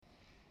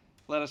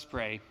Let us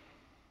pray.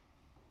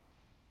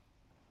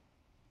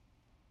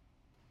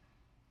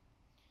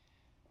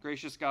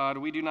 Gracious God,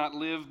 we do not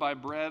live by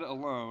bread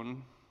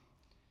alone,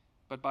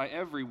 but by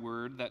every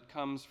word that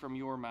comes from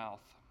your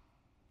mouth.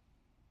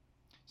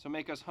 So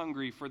make us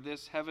hungry for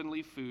this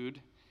heavenly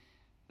food,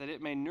 that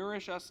it may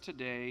nourish us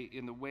today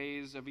in the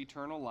ways of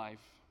eternal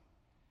life,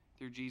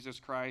 through Jesus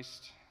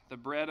Christ, the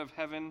bread of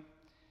heaven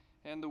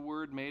and the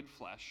Word made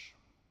flesh.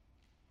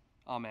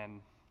 Amen.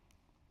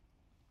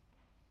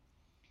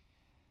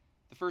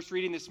 The first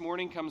reading this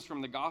morning comes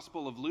from the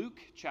Gospel of Luke,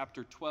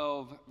 chapter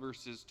 12,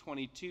 verses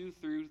 22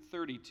 through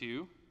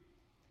 32.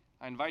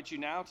 I invite you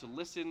now to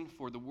listen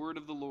for the word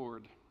of the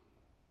Lord.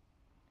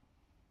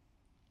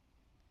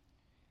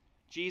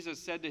 Jesus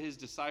said to his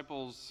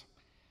disciples,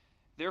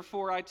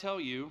 "Therefore I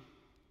tell you,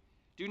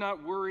 do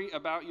not worry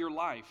about your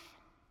life,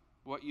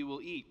 what you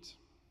will eat,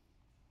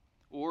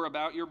 or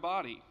about your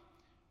body,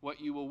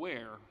 what you will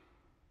wear.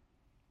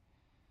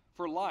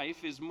 For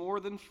life is more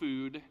than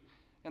food,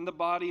 and the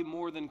body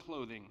more than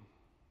clothing.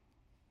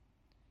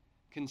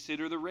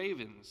 Consider the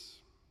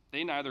ravens.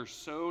 They neither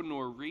sow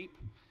nor reap.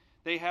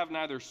 They have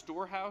neither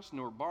storehouse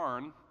nor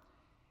barn,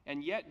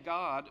 and yet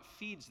God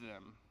feeds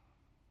them.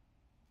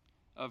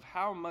 Of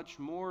how much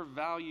more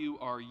value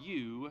are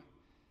you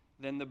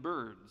than the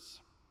birds?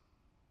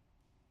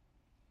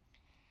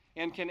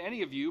 And can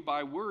any of you,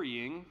 by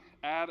worrying,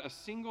 add a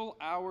single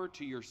hour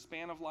to your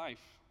span of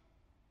life?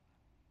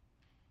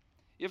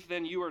 If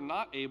then you are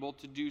not able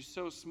to do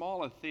so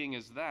small a thing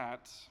as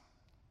that,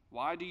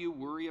 why do you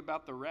worry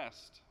about the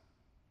rest?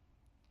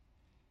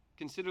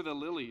 Consider the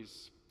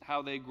lilies,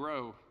 how they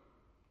grow.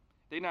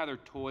 They neither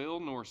toil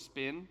nor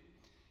spin.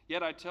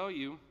 Yet I tell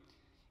you,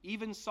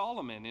 even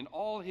Solomon in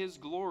all his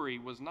glory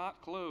was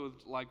not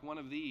clothed like one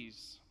of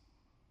these.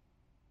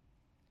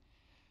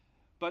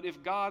 But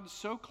if God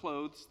so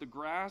clothes the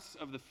grass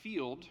of the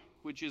field,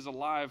 which is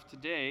alive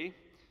today,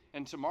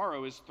 and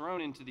tomorrow is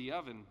thrown into the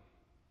oven,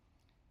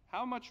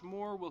 how much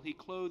more will he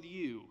clothe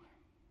you,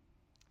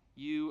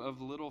 you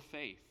of little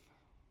faith?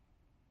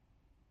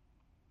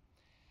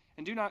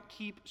 And do not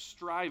keep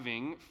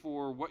striving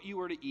for what you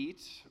are to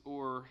eat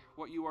or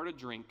what you are to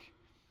drink,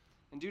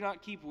 and do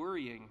not keep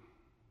worrying.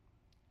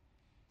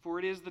 For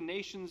it is the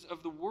nations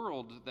of the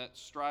world that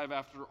strive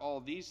after all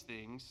these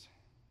things,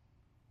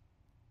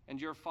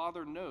 and your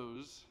Father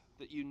knows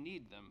that you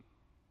need them.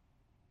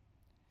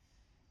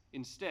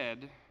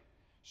 Instead,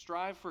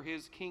 strive for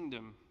his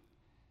kingdom,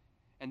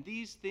 and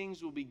these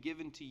things will be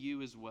given to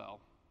you as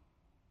well.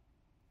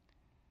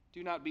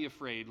 Do not be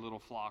afraid, little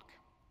flock,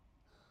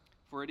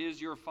 for it is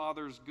your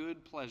Father's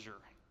good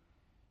pleasure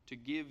to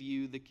give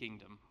you the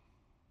kingdom."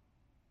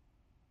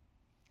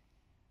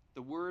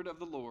 The word of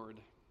the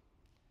Lord.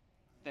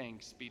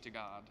 Thanks be to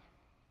God.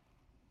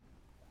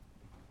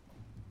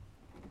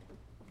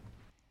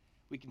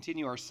 We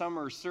continue our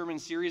summer sermon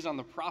series on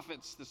the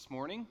prophets this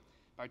morning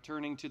by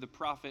turning to the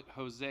prophet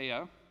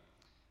Hosea.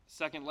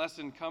 Second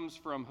lesson comes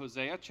from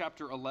Hosea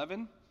chapter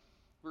 11,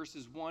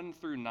 verses 1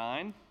 through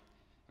 9.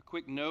 A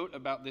quick note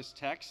about this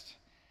text.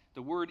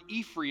 The word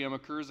Ephraim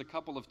occurs a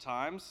couple of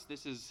times.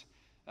 This is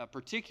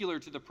particular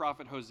to the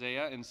prophet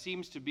Hosea and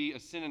seems to be a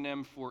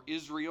synonym for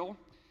Israel.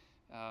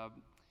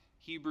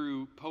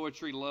 Hebrew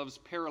poetry loves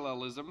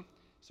parallelism,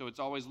 so it's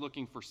always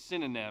looking for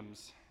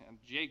synonyms.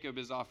 And Jacob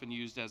is often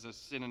used as a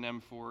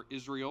synonym for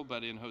Israel,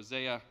 but in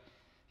Hosea,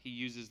 he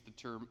uses the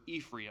term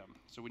Ephraim.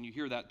 So when you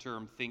hear that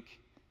term, think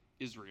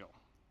Israel.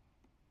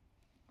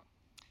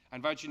 I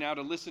invite you now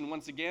to listen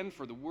once again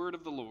for the word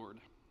of the Lord.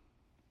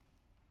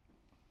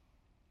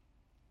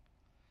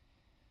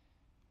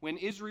 When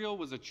Israel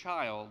was a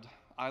child,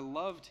 I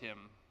loved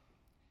him,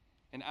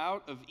 and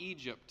out of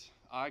Egypt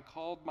I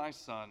called my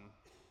son.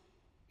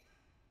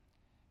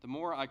 The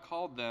more I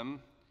called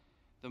them,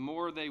 the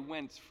more they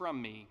went from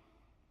me.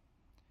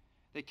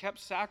 They kept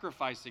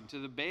sacrificing to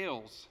the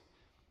Baals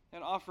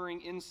and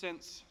offering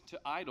incense to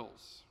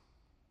idols.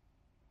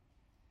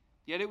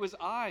 Yet it was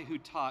I who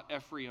taught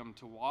Ephraim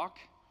to walk.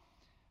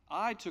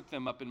 I took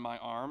them up in my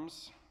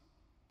arms,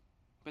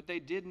 but they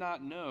did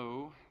not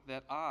know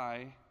that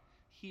I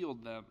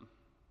healed them.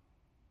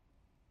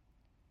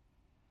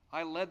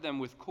 I led them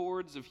with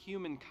cords of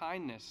human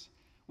kindness,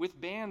 with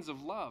bands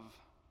of love.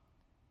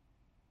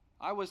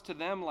 I was to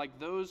them like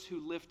those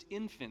who lift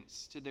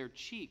infants to their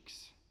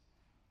cheeks.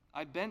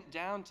 I bent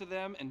down to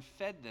them and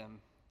fed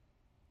them.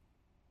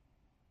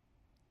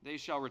 They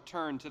shall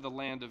return to the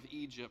land of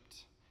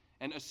Egypt,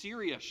 and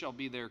Assyria shall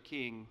be their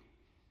king,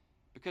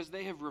 because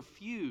they have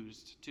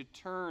refused to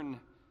turn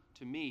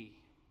to me.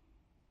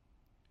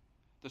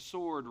 The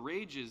sword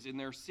rages in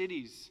their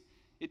cities.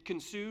 It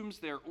consumes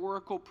their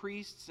oracle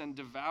priests and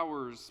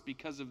devours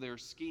because of their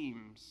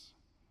schemes.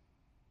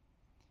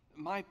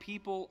 My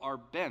people are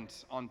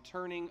bent on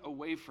turning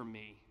away from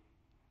me.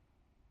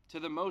 To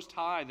the Most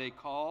High they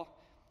call,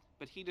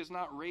 but he does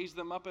not raise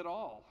them up at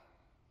all.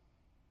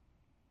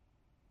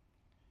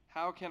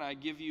 How can I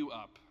give you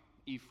up,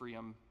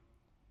 Ephraim?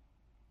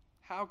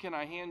 How can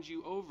I hand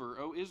you over,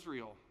 O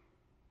Israel?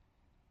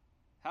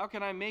 How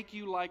can I make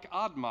you like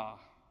Admah?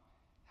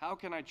 How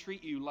can I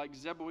treat you like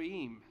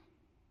Zeboim?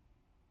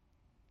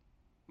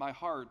 My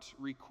heart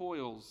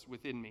recoils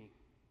within me.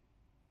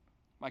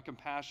 My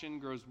compassion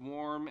grows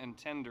warm and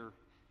tender.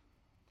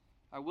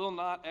 I will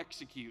not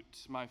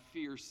execute my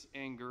fierce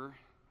anger.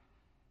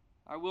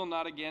 I will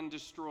not again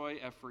destroy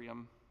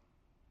Ephraim.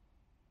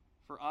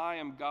 For I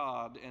am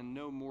God and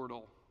no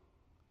mortal,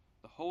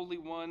 the Holy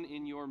One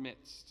in your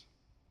midst,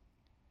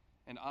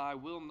 and I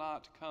will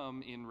not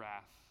come in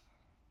wrath.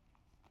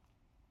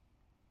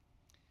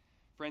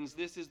 Friends,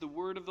 this is the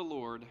word of the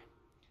Lord.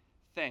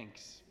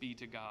 Thanks be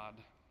to God.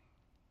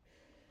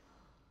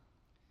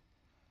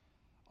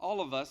 All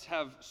of us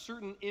have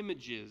certain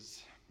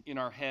images in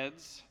our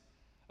heads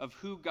of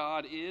who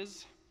God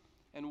is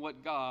and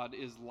what God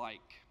is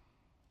like.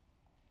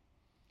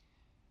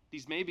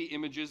 These may be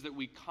images that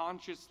we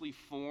consciously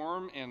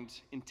form and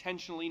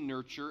intentionally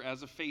nurture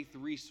as a faith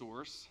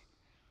resource,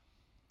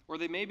 or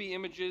they may be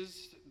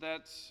images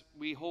that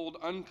we hold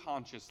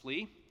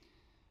unconsciously,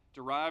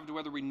 derived,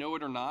 whether we know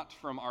it or not,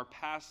 from our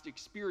past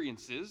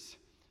experiences,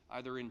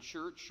 either in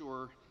church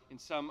or in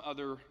some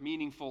other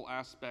meaningful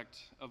aspect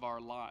of our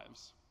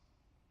lives.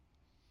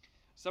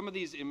 Some of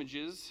these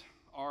images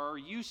are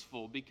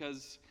useful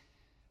because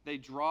they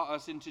draw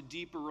us into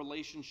deeper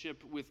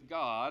relationship with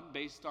God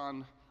based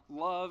on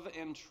love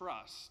and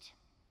trust.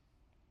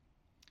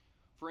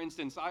 For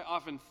instance, I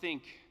often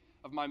think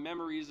of my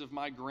memories of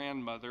my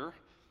grandmother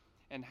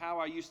and how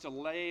I used to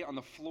lay on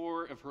the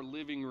floor of her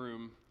living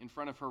room in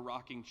front of her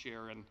rocking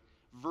chair and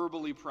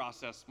verbally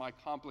process my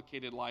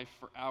complicated life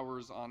for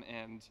hours on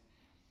end.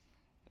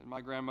 And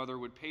my grandmother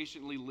would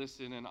patiently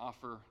listen and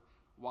offer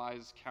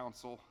wise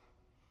counsel.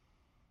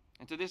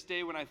 And to this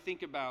day, when I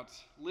think about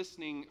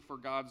listening for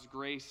God's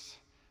grace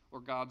or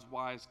God's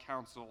wise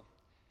counsel,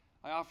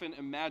 I often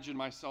imagine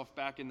myself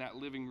back in that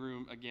living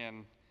room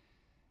again,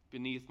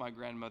 beneath my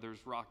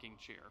grandmother's rocking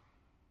chair.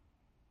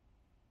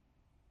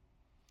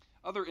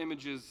 Other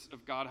images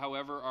of God,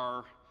 however,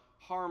 are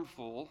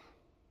harmful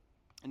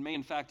and may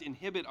in fact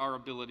inhibit our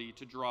ability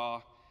to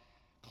draw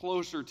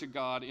closer to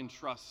God in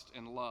trust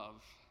and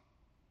love.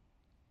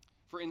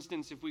 For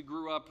instance, if we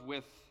grew up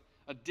with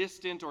a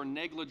distant or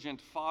negligent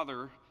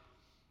father,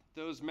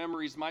 those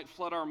memories might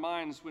flood our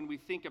minds when we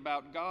think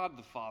about God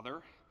the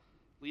Father,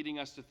 leading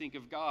us to think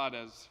of God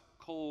as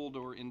cold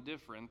or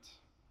indifferent.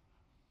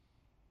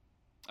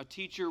 A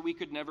teacher we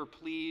could never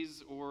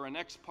please or an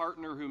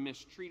ex-partner who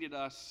mistreated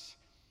us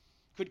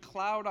could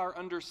cloud our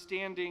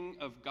understanding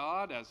of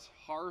God as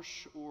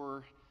harsh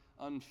or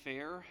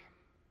unfair.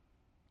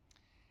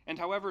 And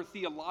however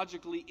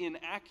theologically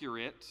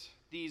inaccurate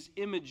these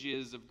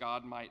images of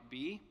God might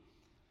be,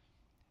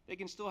 they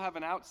can still have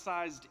an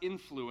outsized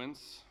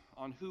influence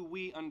on who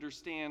we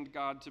understand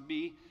God to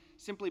be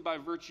simply by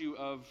virtue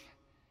of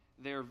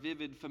their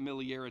vivid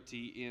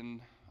familiarity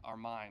in our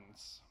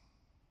minds.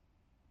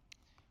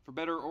 For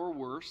better or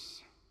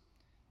worse,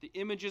 the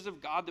images of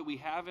God that we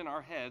have in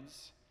our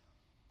heads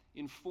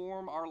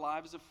inform our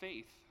lives of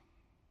faith,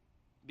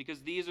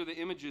 because these are the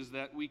images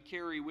that we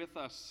carry with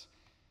us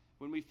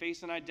when we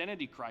face an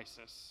identity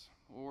crisis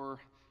or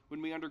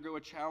when we undergo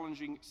a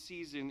challenging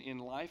season in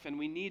life and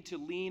we need to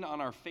lean on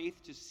our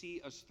faith to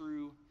see us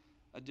through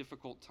a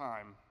difficult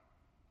time.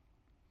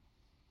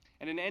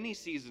 And in any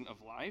season of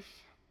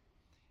life,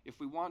 if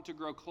we want to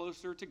grow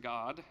closer to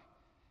God,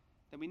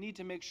 then we need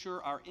to make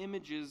sure our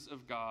images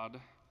of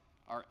God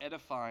are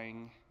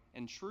edifying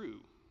and true.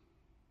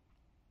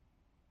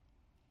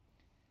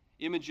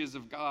 Images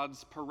of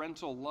God's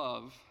parental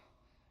love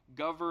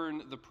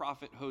govern the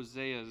prophet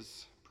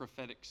Hosea's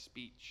prophetic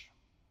speech.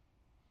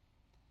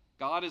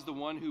 God is the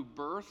one who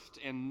birthed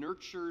and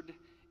nurtured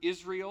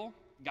Israel,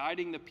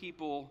 guiding the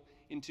people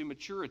into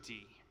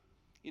maturity,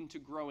 into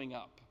growing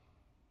up.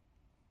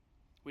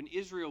 When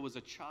Israel was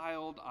a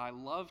child, I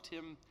loved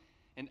him,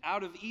 and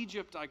out of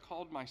Egypt I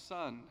called my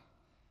son,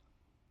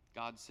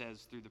 God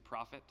says through the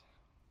prophet.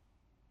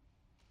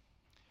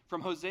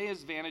 From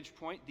Hosea's vantage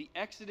point, the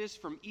exodus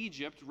from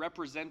Egypt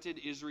represented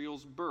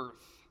Israel's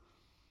birth,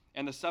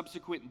 and the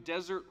subsequent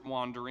desert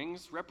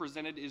wanderings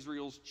represented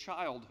Israel's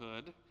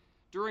childhood,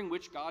 during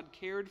which God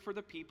cared for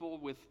the people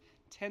with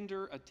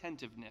tender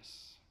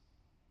attentiveness.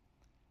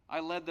 I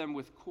led them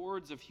with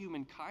cords of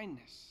human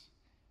kindness,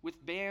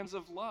 with bands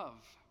of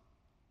love.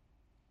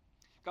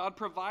 God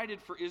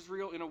provided for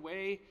Israel in a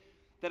way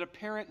that a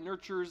parent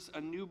nurtures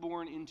a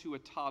newborn into a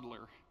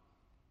toddler.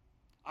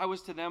 I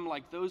was to them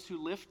like those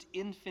who lift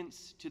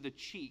infants to the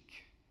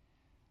cheek.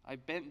 I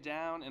bent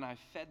down and I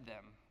fed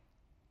them.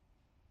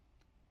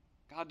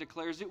 God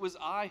declares, it was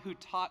I who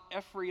taught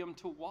Ephraim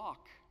to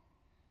walk.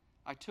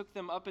 I took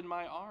them up in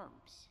my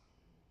arms.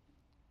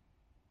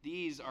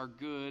 These are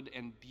good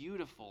and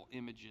beautiful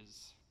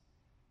images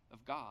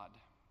of God.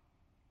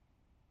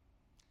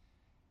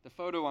 The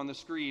photo on the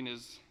screen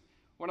is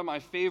one of my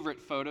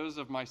favorite photos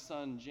of my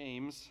son,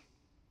 James.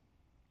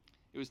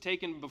 It was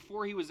taken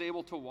before he was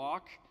able to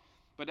walk,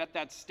 but at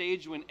that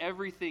stage when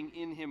everything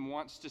in him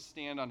wants to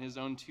stand on his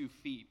own 2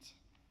 feet.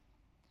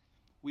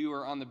 We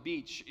were on the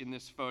beach in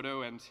this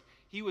photo, and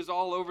he was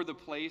all over the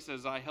place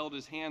as I held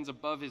his hands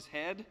above his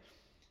head,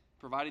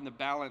 providing the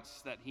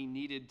balance that he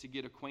needed to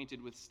get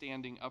acquainted with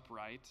standing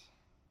upright.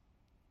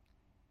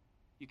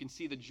 You can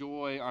see the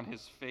joy on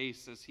his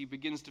face as he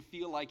begins to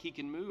feel like he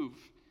can move,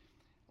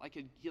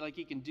 like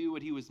he can do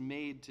what he was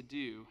made to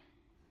do.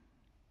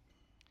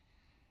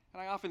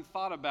 And I often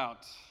thought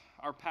about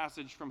our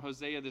passage from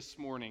Hosea this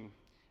morning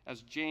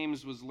as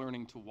James was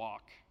learning to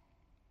walk.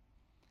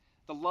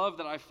 The love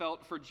that I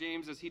felt for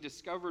James as he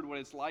discovered what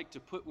it's like to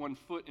put one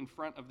foot in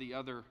front of the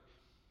other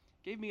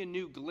gave me a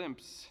new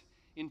glimpse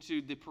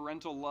into the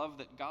parental love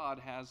that God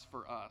has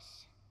for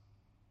us.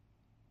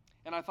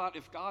 And I thought,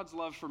 if God's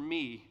love for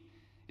me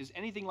is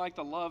anything like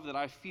the love that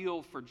I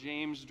feel for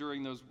James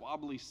during those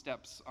wobbly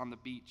steps on the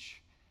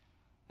beach,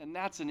 then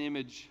that's an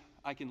image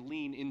I can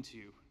lean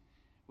into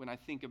when I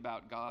think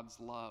about God's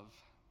love.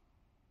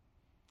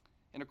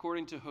 And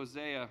according to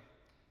Hosea,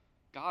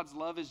 God's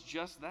love is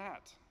just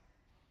that,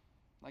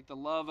 like the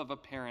love of a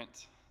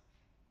parent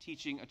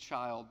teaching a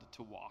child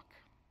to walk.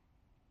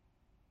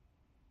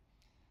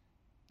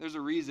 There's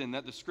a reason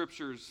that the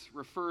scriptures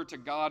refer to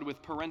God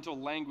with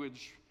parental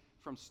language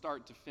from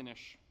start to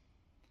finish.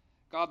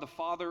 God the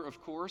Father,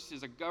 of course,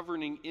 is a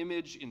governing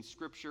image in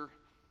Scripture,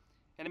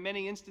 and in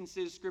many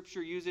instances,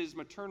 Scripture uses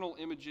maternal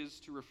images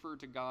to refer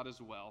to God as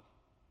well.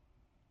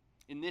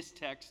 In this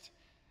text,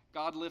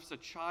 God lifts a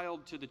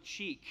child to the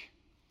cheek,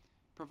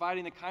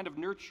 providing the kind of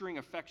nurturing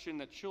affection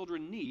that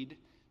children need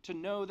to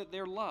know that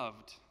they're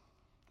loved,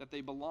 that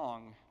they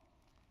belong,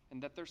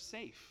 and that they're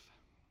safe.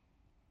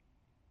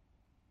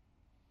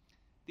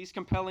 These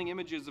compelling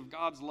images of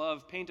God's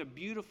love paint a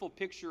beautiful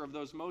picture of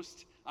those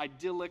most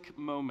idyllic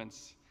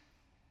moments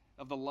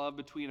of the love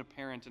between a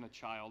parent and a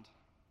child.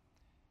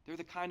 They're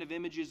the kind of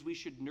images we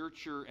should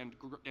nurture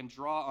and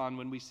draw on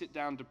when we sit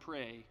down to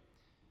pray,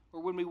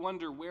 or when we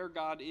wonder where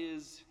God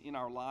is in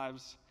our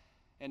lives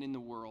and in the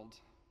world.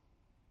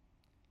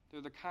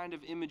 They're the kind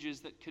of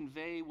images that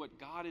convey what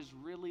God is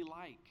really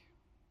like.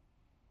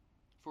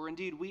 For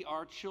indeed, we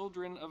are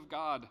children of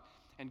God,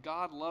 and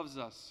God loves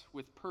us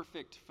with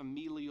perfect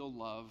familial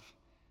love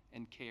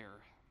and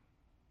care.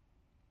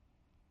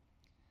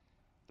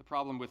 The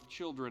problem with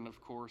children,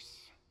 of course,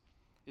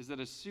 is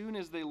that as soon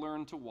as they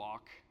learn to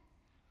walk,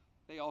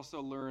 they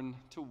also learn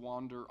to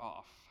wander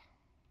off.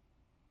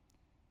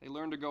 They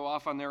learn to go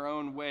off on their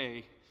own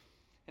way,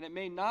 and it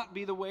may not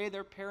be the way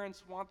their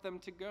parents want them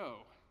to go.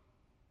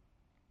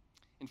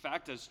 In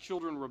fact, as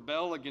children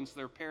rebel against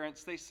their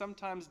parents, they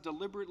sometimes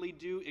deliberately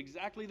do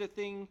exactly the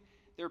thing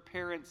their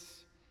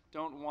parents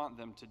don't want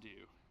them to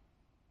do.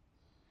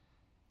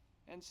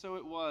 And so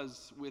it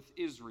was with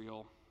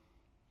Israel,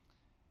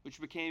 which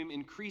became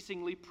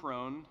increasingly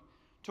prone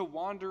to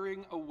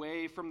wandering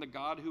away from the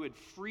God who had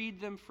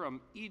freed them from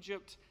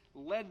Egypt,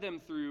 led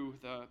them through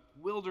the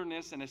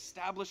wilderness, and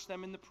established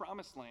them in the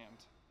promised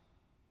land.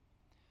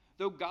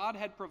 Though God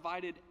had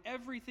provided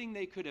everything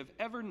they could have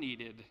ever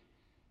needed,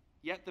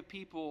 yet the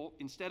people,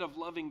 instead of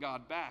loving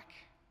God back,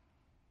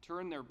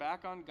 turned their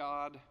back on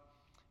God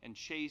and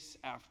chase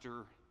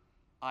after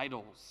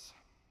idols.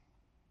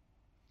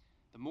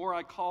 The more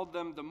I called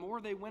them, the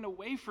more they went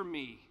away from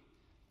me,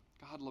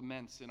 God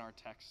laments in our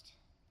text.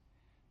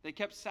 They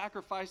kept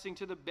sacrificing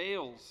to the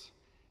Baals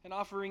and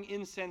offering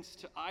incense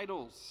to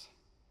idols.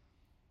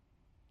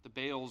 The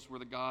Baals were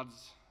the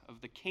gods of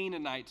the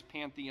Canaanite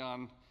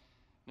pantheon,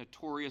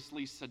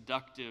 notoriously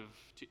seductive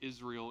to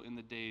Israel in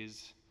the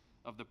days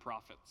of the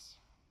prophets.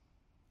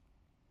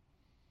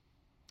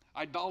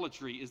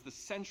 Idolatry is the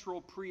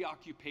central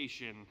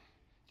preoccupation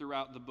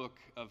throughout the book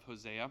of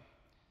Hosea.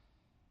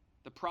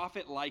 The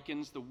prophet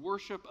likens the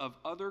worship of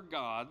other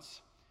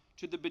gods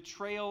to the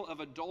betrayal of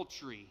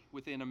adultery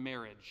within a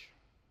marriage.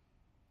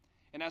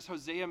 And as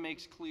Hosea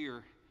makes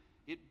clear,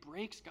 it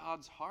breaks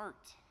God's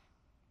heart.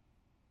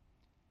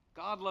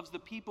 God loves the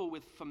people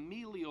with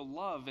familial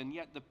love, and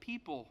yet the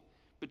people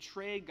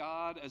betray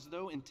God as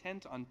though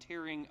intent on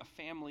tearing a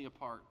family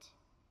apart.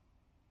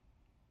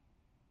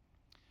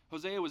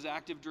 Hosea was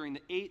active during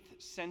the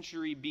 8th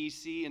century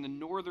BC in the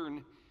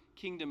northern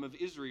kingdom of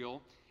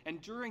Israel,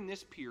 and during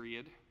this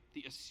period,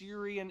 the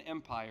Assyrian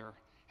Empire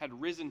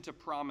had risen to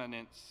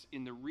prominence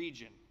in the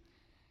region.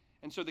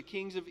 And so the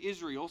kings of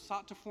Israel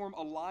sought to form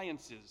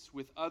alliances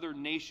with other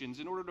nations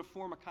in order to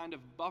form a kind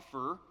of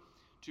buffer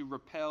to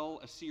repel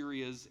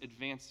Assyria's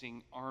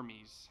advancing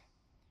armies.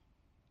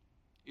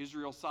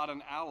 Israel sought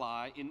an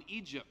ally in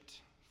Egypt,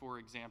 for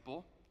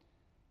example,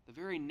 the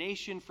very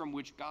nation from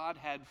which God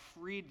had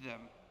freed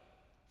them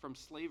from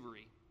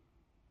slavery.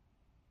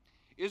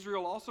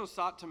 Israel also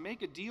sought to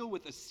make a deal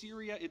with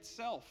Assyria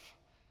itself,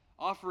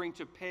 offering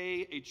to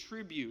pay a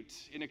tribute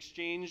in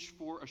exchange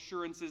for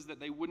assurances that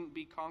they wouldn't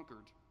be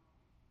conquered.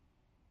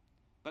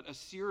 But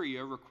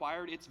Assyria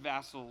required its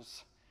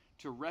vassals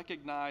to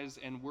recognize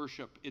and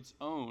worship its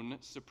own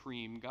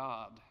supreme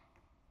God.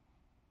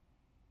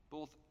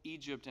 Both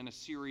Egypt and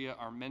Assyria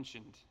are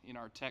mentioned in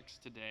our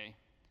text today.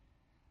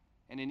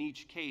 And in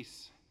each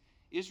case,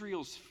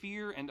 Israel's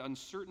fear and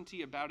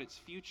uncertainty about its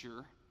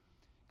future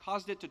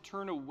caused it to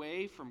turn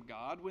away from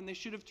God when they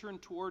should have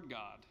turned toward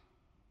God.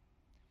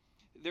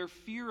 Their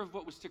fear of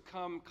what was to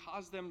come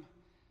caused them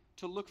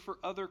to look for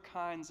other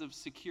kinds of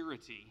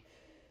security,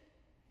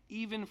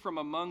 even from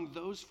among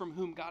those from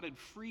whom God had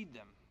freed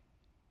them,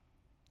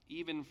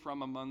 even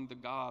from among the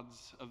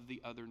gods of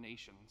the other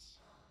nations.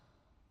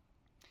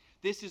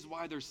 This is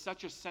why there's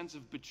such a sense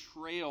of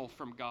betrayal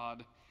from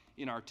God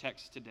in our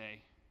text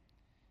today.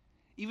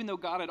 Even though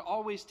God had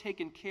always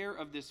taken care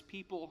of this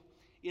people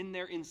in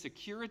their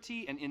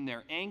insecurity and in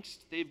their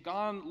angst, they've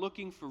gone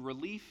looking for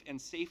relief and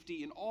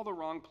safety in all the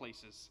wrong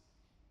places.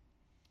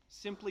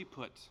 Simply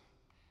put,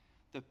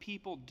 the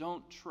people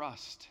don't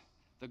trust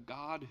the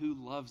God who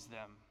loves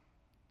them.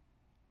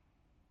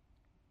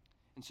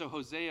 And so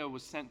Hosea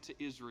was sent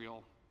to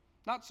Israel,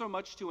 not so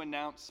much to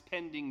announce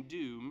pending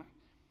doom,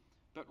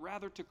 but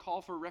rather to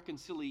call for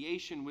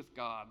reconciliation with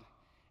God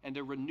and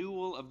a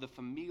renewal of the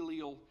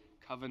familial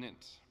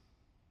covenant.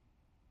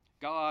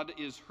 God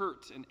is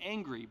hurt and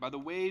angry by the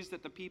ways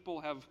that the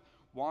people have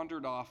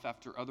wandered off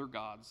after other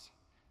gods.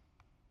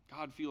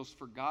 God feels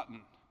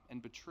forgotten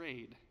and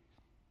betrayed.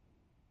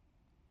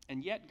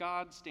 And yet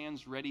God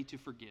stands ready to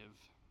forgive.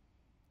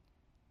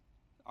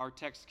 Our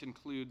text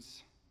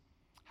concludes,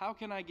 "How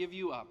can I give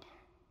you up,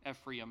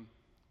 Ephraim?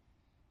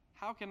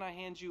 How can I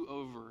hand you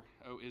over,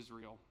 O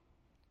Israel?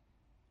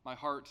 My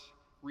heart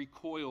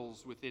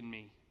recoils within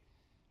me.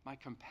 My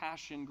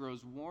compassion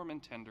grows warm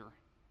and tender.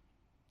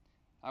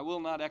 I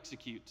will not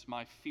execute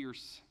my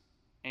fierce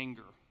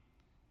anger.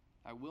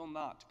 I will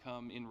not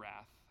come in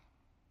wrath."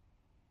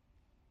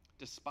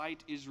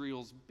 Despite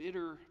Israel's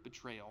bitter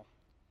betrayal,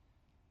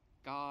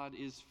 God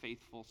is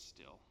faithful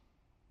still.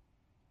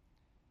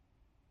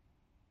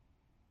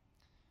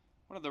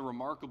 One of the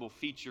remarkable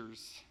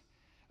features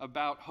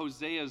about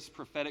Hosea's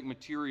prophetic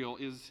material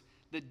is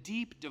the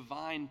deep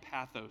divine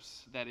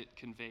pathos that it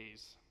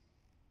conveys.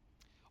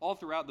 All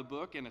throughout the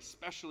book, and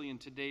especially in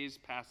today's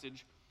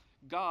passage,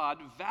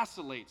 God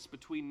vacillates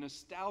between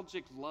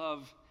nostalgic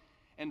love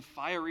and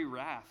fiery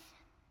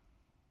wrath.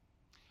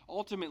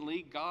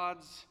 Ultimately,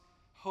 God's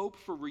hope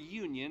for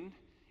reunion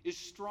is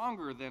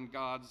stronger than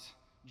God's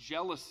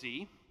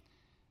jealousy,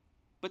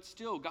 but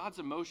still, God's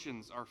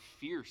emotions are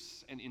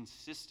fierce and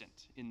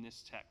insistent in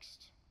this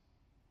text.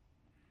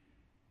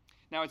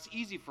 Now, it's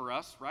easy for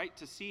us, right,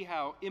 to see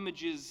how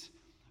images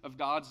of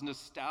God's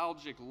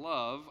nostalgic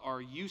love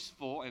are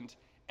useful and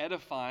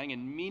edifying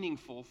and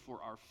meaningful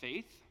for our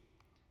faith.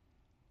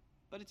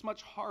 But it's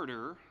much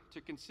harder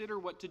to consider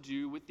what to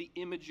do with the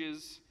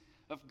images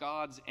of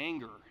God's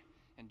anger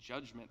and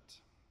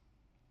judgment.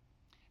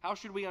 How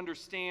should we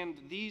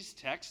understand these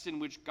texts in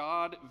which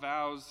God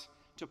vows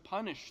to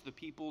punish the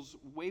people's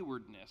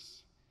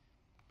waywardness?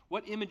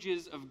 What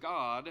images of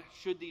God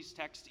should these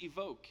texts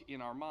evoke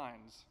in our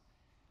minds?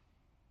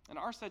 And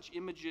are such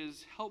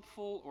images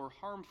helpful or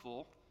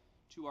harmful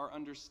to our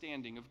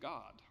understanding of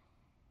God?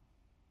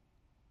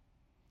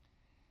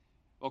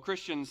 Well,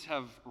 Christians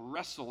have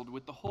wrestled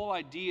with the whole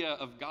idea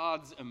of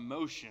God's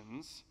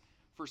emotions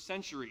for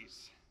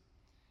centuries.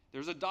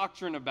 There's a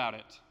doctrine about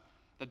it,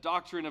 the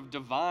doctrine of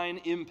divine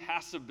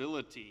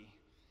impassibility,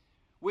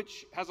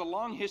 which has a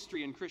long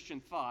history in Christian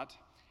thought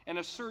and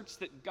asserts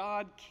that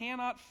God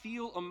cannot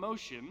feel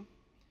emotion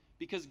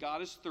because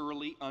God is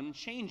thoroughly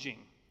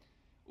unchanging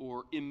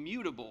or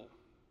immutable.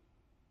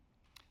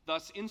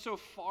 Thus,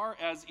 insofar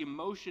as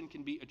emotion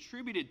can be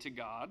attributed to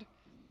God,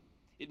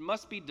 it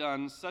must be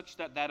done such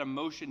that that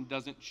emotion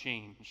doesn't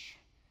change,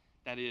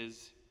 that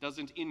is,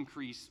 doesn't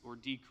increase or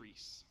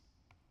decrease.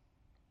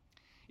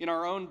 In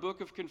our own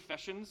book of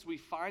Confessions, we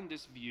find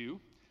this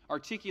view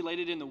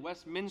articulated in the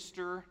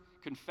Westminster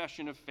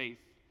Confession of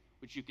Faith,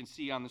 which you can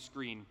see on the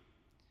screen.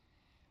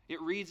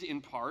 It reads in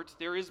part,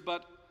 "There is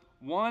but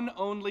one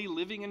only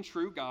living and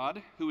true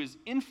God, who is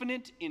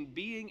infinite in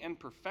being and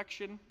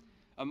perfection,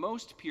 a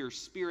most pure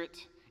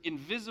spirit,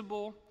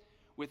 invisible,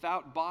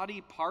 without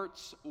body,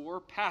 parts,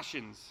 or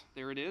passions."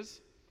 There it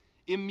is.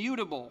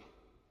 "Immutable,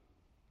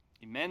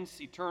 immense,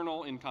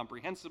 eternal,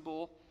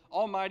 incomprehensible,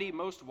 almighty,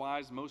 most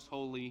wise, most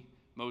holy,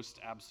 most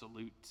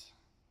absolute."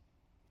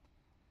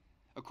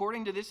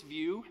 According to this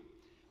view,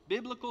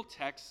 biblical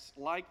texts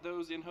like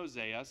those in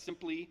Hosea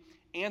simply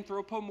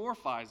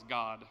anthropomorphize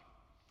God.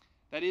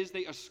 That is,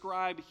 they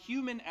ascribe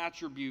human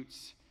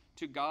attributes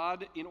to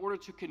God in order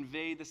to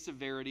convey the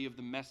severity of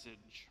the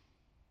message.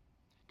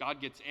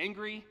 God gets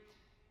angry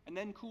and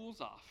then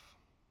cools off.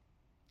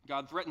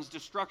 God threatens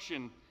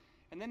destruction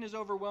and then is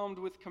overwhelmed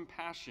with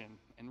compassion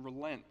and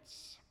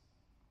relents.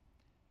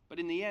 But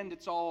in the end,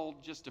 it's all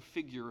just a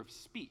figure of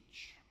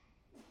speech.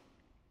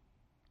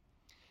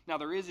 Now,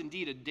 there is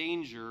indeed a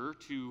danger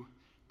to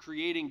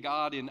creating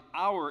God in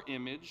our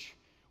image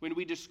when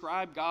we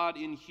describe God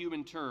in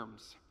human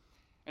terms.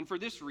 And for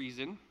this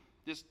reason,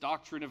 this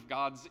doctrine of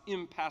God's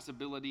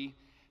impassibility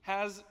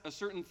has a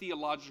certain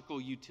theological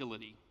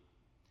utility.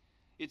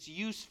 It's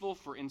useful,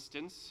 for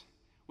instance,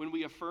 when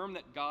we affirm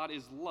that God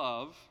is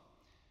love,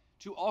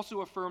 to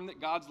also affirm that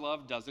God's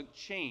love doesn't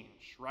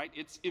change, right?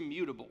 It's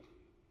immutable.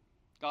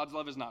 God's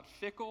love is not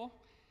fickle,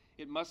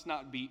 it must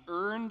not be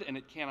earned, and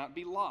it cannot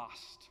be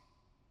lost.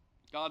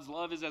 God's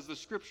love is, as the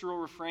scriptural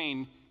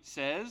refrain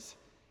says,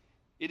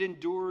 it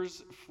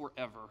endures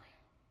forever.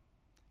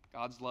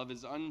 God's love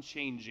is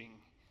unchanging.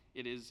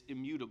 It is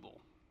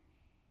immutable.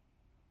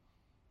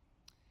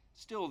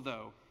 Still,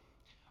 though,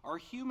 our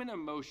human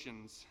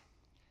emotions,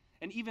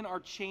 and even our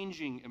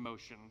changing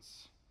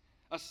emotions,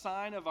 a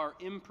sign of our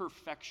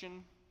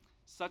imperfection,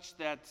 such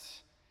that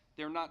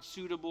they're not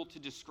suitable to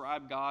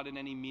describe God in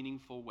any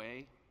meaningful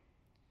way?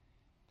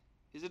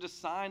 Is it a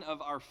sign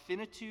of our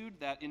finitude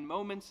that in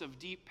moments of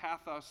deep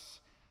pathos,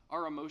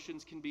 our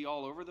emotions can be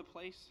all over the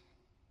place?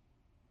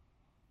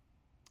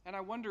 And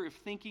I wonder if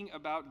thinking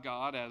about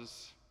God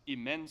as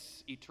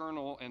immense,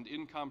 eternal, and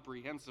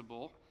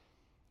incomprehensible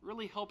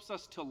really helps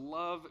us to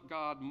love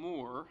God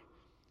more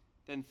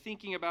than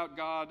thinking about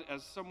God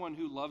as someone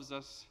who loves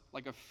us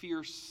like a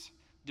fierce,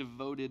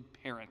 devoted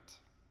parent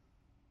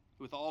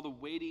with all the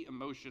weighty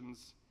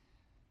emotions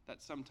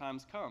that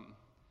sometimes come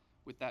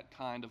with that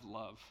kind of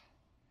love.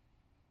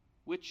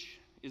 Which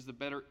is the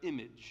better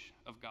image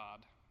of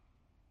God?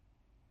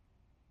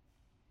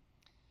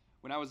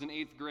 When I was in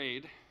 8th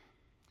grade,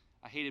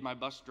 I hated my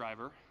bus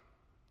driver.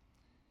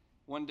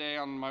 One day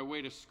on my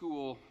way to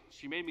school,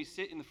 she made me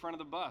sit in the front of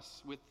the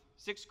bus with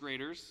 6th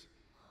graders,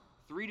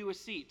 3 to a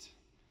seat,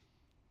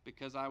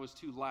 because I was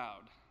too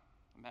loud.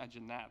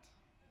 Imagine that.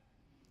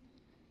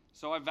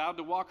 So I vowed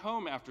to walk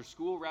home after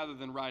school rather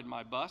than ride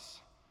my bus,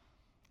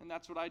 and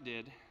that's what I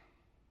did.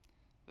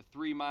 The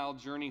 3-mile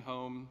journey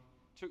home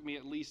took me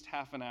at least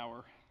an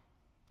hour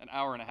and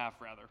a half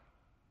rather.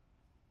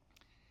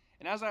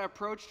 And as I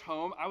approached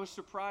home, I was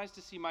surprised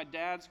to see my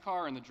dad's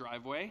car in the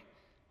driveway,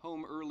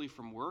 home early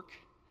from work,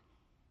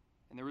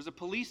 and there was a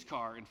police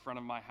car in front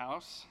of my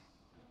house.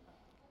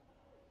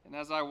 And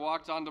as I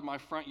walked onto my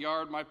front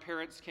yard, my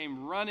parents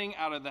came running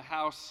out of the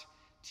house,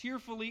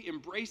 tearfully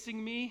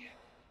embracing me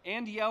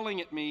and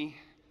yelling at me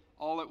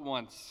all at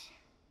once,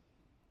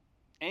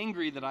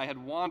 angry that I had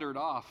wandered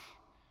off,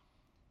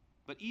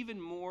 but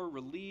even more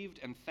relieved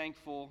and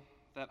thankful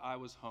that I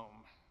was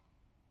home.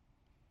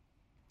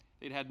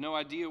 They'd had no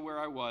idea where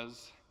I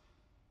was,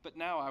 but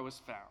now I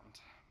was found.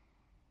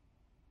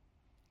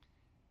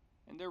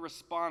 And their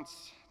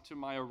response to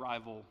my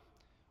arrival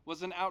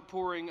was an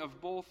outpouring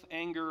of both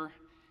anger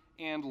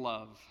and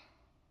love,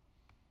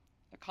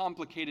 a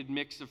complicated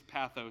mix of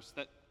pathos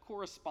that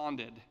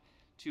corresponded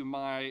to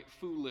my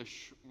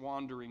foolish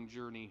wandering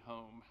journey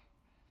home.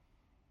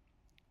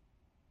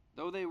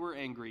 Though they were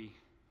angry,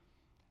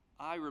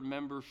 I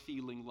remember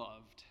feeling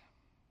loved.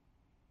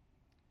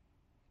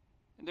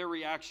 And their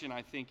reaction,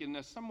 I think, in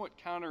a somewhat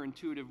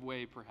counterintuitive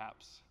way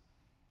perhaps,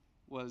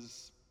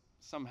 was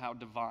somehow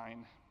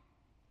divine.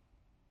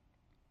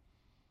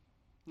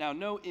 Now,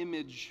 no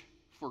image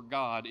for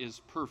God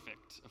is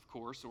perfect, of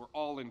course, or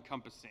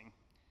all-encompassing.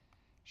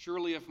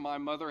 Surely if my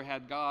mother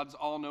had God's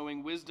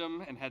all-knowing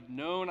wisdom and had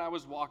known I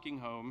was walking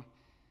home,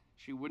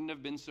 she wouldn't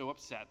have been so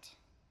upset.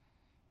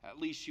 At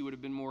least she would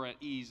have been more at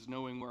ease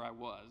knowing where I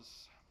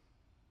was.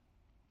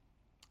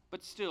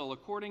 But still,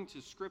 according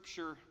to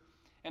Scripture,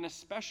 and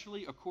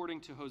especially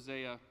according to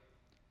Hosea,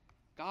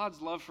 God's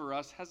love for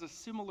us has a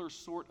similar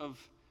sort of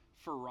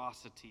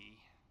ferocity,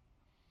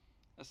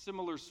 a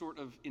similar sort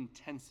of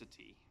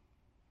intensity.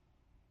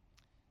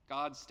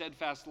 God's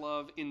steadfast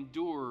love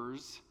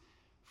endures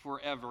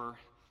forever.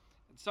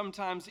 And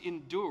sometimes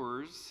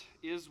endures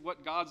is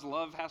what God's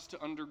love has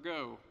to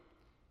undergo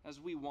as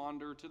we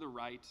wander to the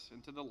right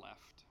and to the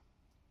left.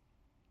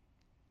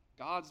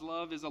 God's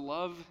love is a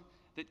love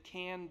that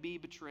can be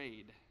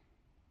betrayed.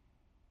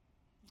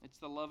 It's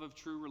the love of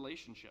true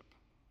relationship.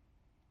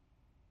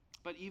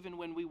 But even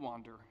when we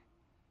wander,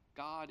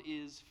 God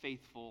is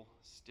faithful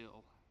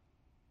still.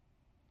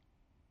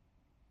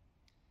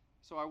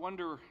 So I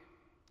wonder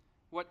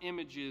what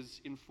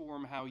images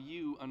inform how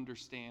you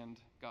understand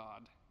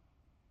God.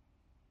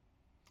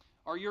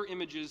 Are your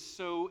images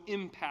so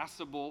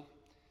impassable,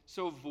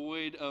 so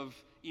void of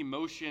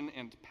emotion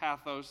and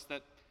pathos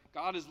that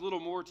God is little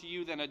more to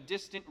you than a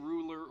distant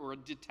ruler or a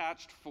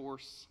detached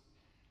force,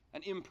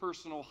 an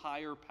impersonal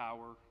higher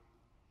power,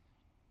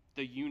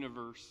 the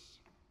universe?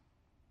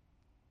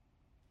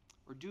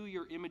 Or do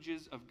your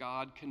images of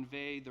God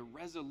convey the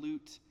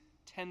resolute,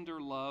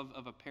 tender love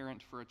of a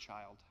parent for a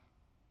child?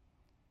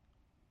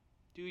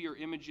 Do your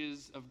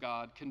images of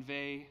God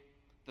convey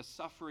the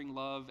suffering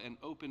love and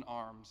open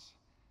arms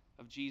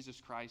of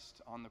Jesus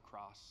Christ on the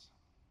cross?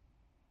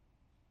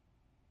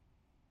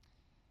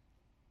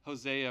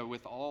 Hosea,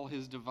 with all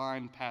his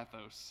divine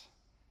pathos,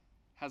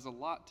 has a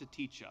lot to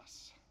teach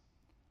us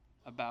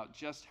about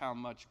just how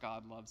much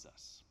God loves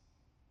us.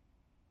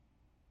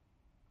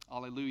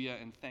 Alleluia,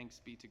 and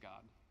thanks be to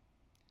God.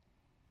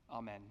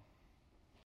 Amen.